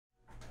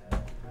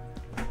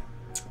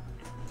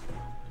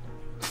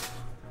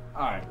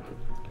Alright.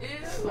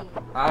 Ew.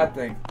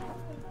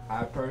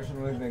 I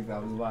personally think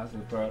that was lots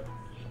of throat.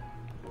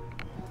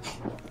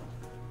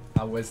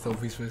 I would still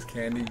piece of this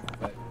candy,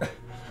 but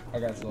I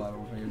got a lot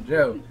of for you.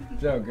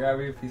 Joe, grab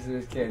me a piece of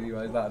this candy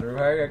while it's out there.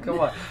 Hurry up, come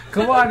on,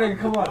 nigga,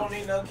 come on. I don't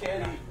need no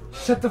candy.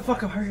 Shut the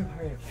fuck up, hurry up.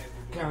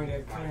 Come on,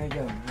 yo.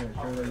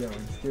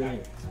 Just give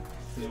it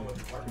here.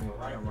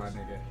 Come on,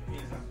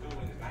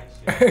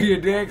 nigga. You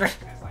dig?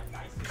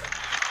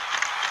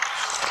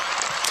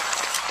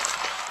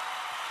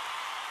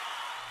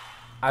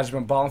 I just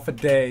been balling for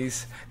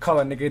days, call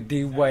a nigga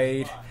D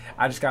Wade.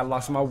 I just got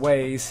lost in my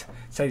ways,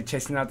 say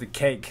chasing out the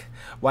cake.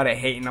 Why they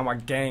hating on my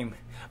game?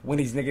 When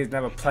these niggas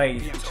never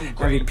played.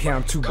 MVP,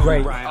 I'm too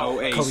great.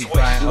 Kobe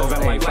Bryant,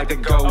 living life like the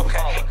GOAT.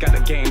 Got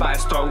the game by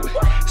his throat.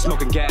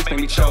 Smoking gas make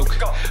me choke.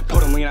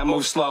 Put him lean, I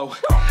move slow.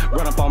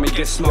 Run up on me,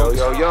 get smoked.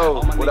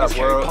 Yo, what up,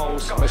 world?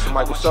 Mr.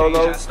 Michael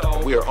Solo.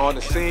 We are on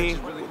the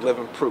scene with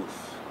Living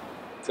Proof.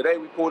 Today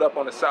we pulled up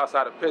on the south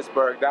side of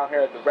Pittsburgh, down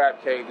here at the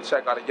Rap Cave, to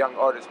check out a young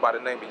artist by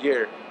the name of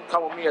Yeir.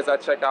 Come with me as I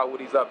check out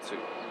what he's up to.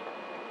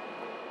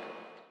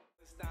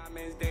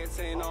 Diamonds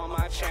dancing on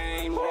my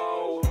chain.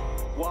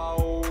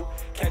 Whoa.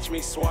 Catch me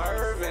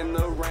swerve in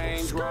the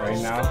range.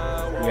 Right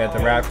now, we at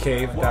the Rap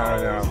Cave down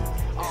in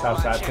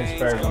south side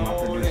Pittsburgh with my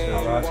producer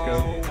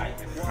Roscoe.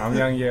 I'm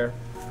young Yeir,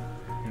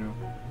 you know,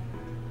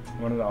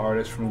 one of the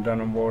artists from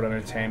Dunham World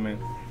Entertainment.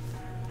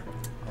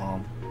 I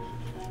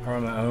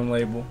run my own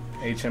label,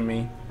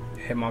 HME,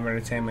 Hip Hop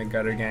Entertainment,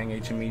 Gutter Gang,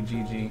 HME,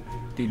 GG,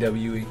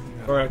 DWE.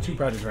 We're on 2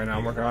 projects right now.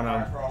 I'm working on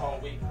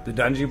the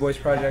Dungy Boys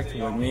project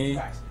with me,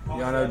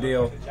 Yano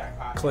Deal,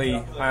 Clee. You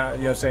know what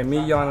I'm saying? Me,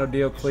 Yano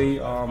Deal, Clee,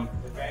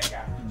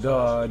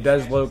 the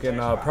Des Loke, and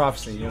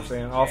Prophecy. You know what I'm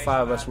saying? All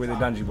 5 of us, we're the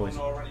Dungy Boys.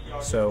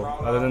 So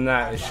other than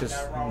that, it's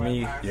just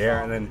me,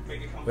 Yeir, and then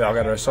we all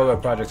got our solo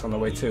projects on the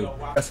way too.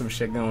 Got some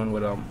shit going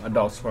with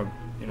Adult Swim,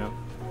 you know.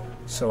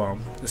 So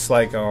it's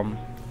like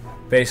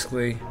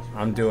basically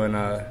I'm doing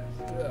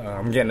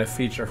I'm getting a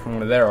feature from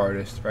one of their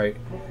artists, right?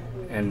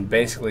 And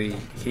basically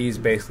he's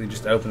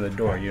just opened the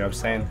door, you know what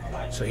I'm saying?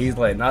 So he's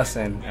letting us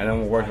in, and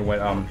then we're working with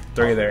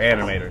 3 of their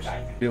animators.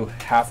 Do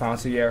half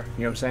ounce a year,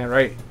 you know what I'm saying,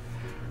 right?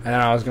 And then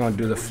I was gonna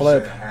do the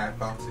flip.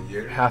 Half ounce a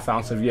year? Half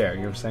ounce of Year, you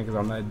know what I'm saying? Because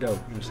I'm that dope, you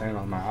know what I'm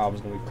saying? My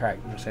album's gonna be cracked,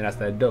 you know what I'm saying? That's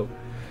that dope.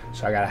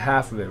 So I got a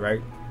half of it,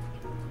 right?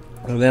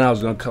 And then I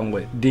was gonna come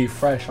with D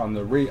Fresh on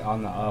the flip, you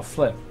know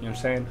what I'm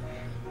saying?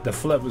 The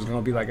flip was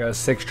gonna be like a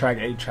 6-track,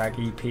 8-track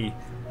EP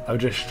of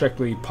just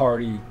strictly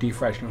party D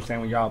Fresh, you know what I'm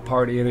saying? When y'all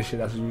party and shit,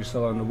 that's when you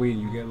sell on the weed,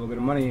 you get a little bit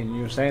of money in, you know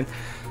what I'm saying?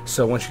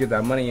 So once you get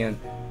that money in,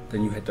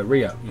 then you hit the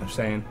re-up, you know what I'm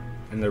saying?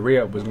 And the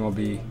re-up was gonna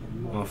be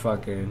on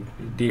fucking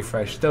D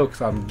Fresh still,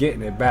 because I'm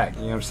getting it back,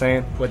 you know what I'm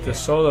saying? With the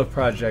solo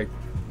project,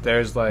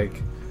 there's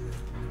like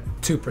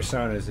 2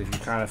 personas, if you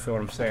kind of feel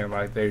what I'm saying.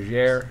 Like there's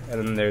Yeir,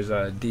 and then there's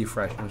D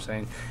Fresh, you know what I'm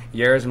saying?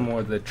 Yeir is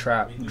more the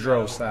trap,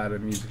 drill side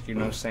of music, you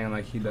know what I'm saying?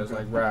 Like he does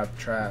like rap,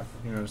 trap,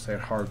 you know what I'm saying?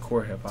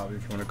 Hardcore hip hop,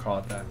 if you want to call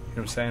it that, you know what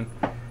I'm saying?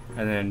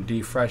 And then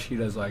D Fresh, he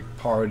does like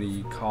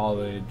party,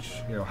 college,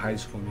 you know, high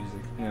school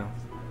music, you know?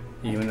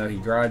 Even though he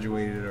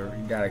graduated or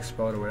he got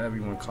expelled or whatever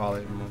you want to call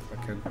it,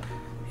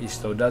 he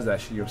still does that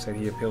shit, you know what I'm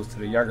saying? He appeals to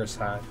the younger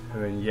side,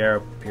 and then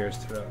Yeir appeals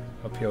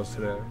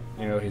to the,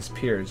 you know, his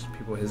peers,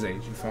 people his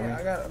age, you feel me?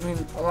 I mean,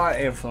 a lot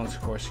of influence,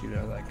 of course, you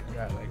know, like, I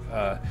got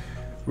like,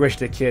 Rich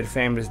the Kid,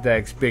 Famous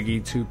Dex,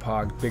 Biggie,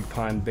 Tupac, Big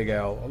Pun, Big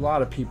L, a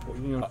lot of people,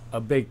 you know,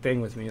 a big thing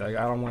with me, like,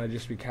 I don't want to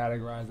just be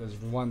categorized as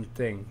one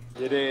thing.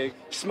 You dig?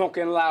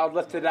 Smoking loud,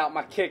 lifted out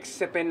my kicks,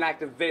 sipping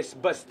activist,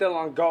 but still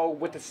on go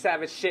with the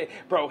savage shit.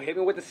 Bro, hit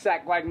me with the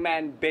sack like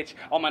Madden, bitch.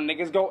 All my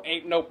niggas go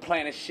ain't no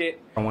planet shit.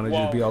 I want to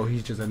just be, oh,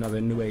 he's just another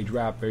new age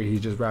rapper,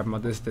 he's just rapping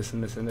about this,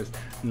 and this, and this.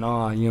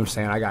 Nah, you know what I'm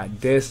saying? I got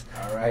this,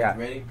 Alright,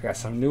 I got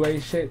some new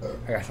age shit,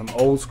 I got some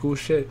old school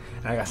shit,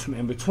 and I got some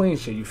in between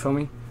shit, you feel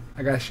me?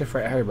 I got shit for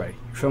everybody,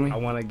 you feel me? I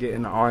want to get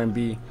into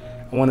R&B,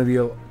 I want to be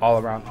an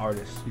all-around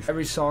artist.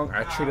 Every song,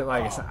 I treat it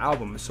like it's an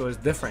album, so it's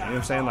different, you know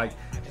what I'm saying? Like,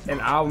 an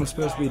album's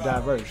supposed to be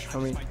diverse, you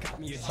feel me?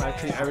 So I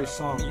treat every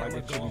song like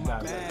it should be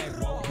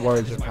diverse.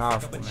 Words are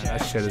powerful, man.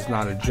 That shit is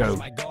not a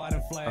joke.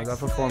 I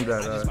performed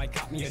at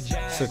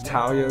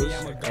Sertalio's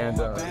and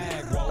the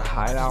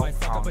Hideout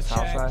on the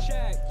South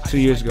Side. 2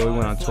 years ago, we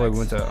went on tour. We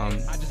went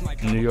to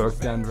New York,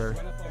 Denver,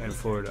 and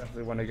Florida.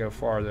 We want to go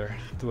farther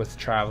with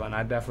traveling.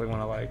 I definitely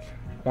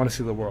want to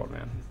see the world,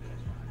 man.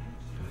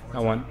 I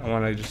want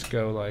to just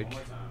go like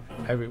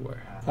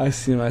everywhere. I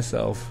see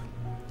myself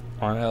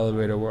on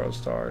Elevator World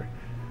Star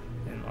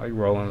and like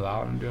rolling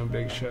loud and doing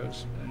big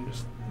shows and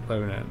just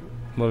living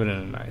in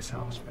a nice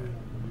house, man.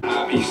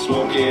 I be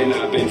smoking,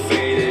 I've been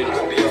faded.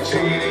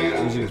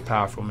 Music is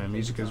powerful, man.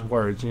 Music is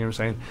words, you know what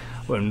I'm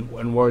saying?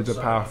 When words are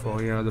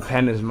powerful, you know, the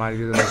pen is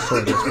mightier than the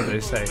sword, that's what they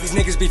say. These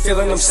niggas be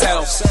feeling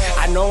themselves.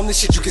 I know I'm the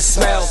shit you can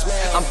smell.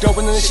 I'm doper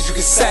than the shit you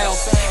can sell.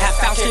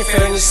 Half out can't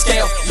fit on your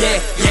scale.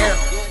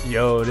 Yeah.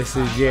 Yo, this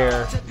is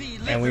Yeir,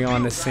 and we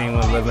on the scene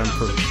with Living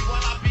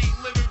Proof.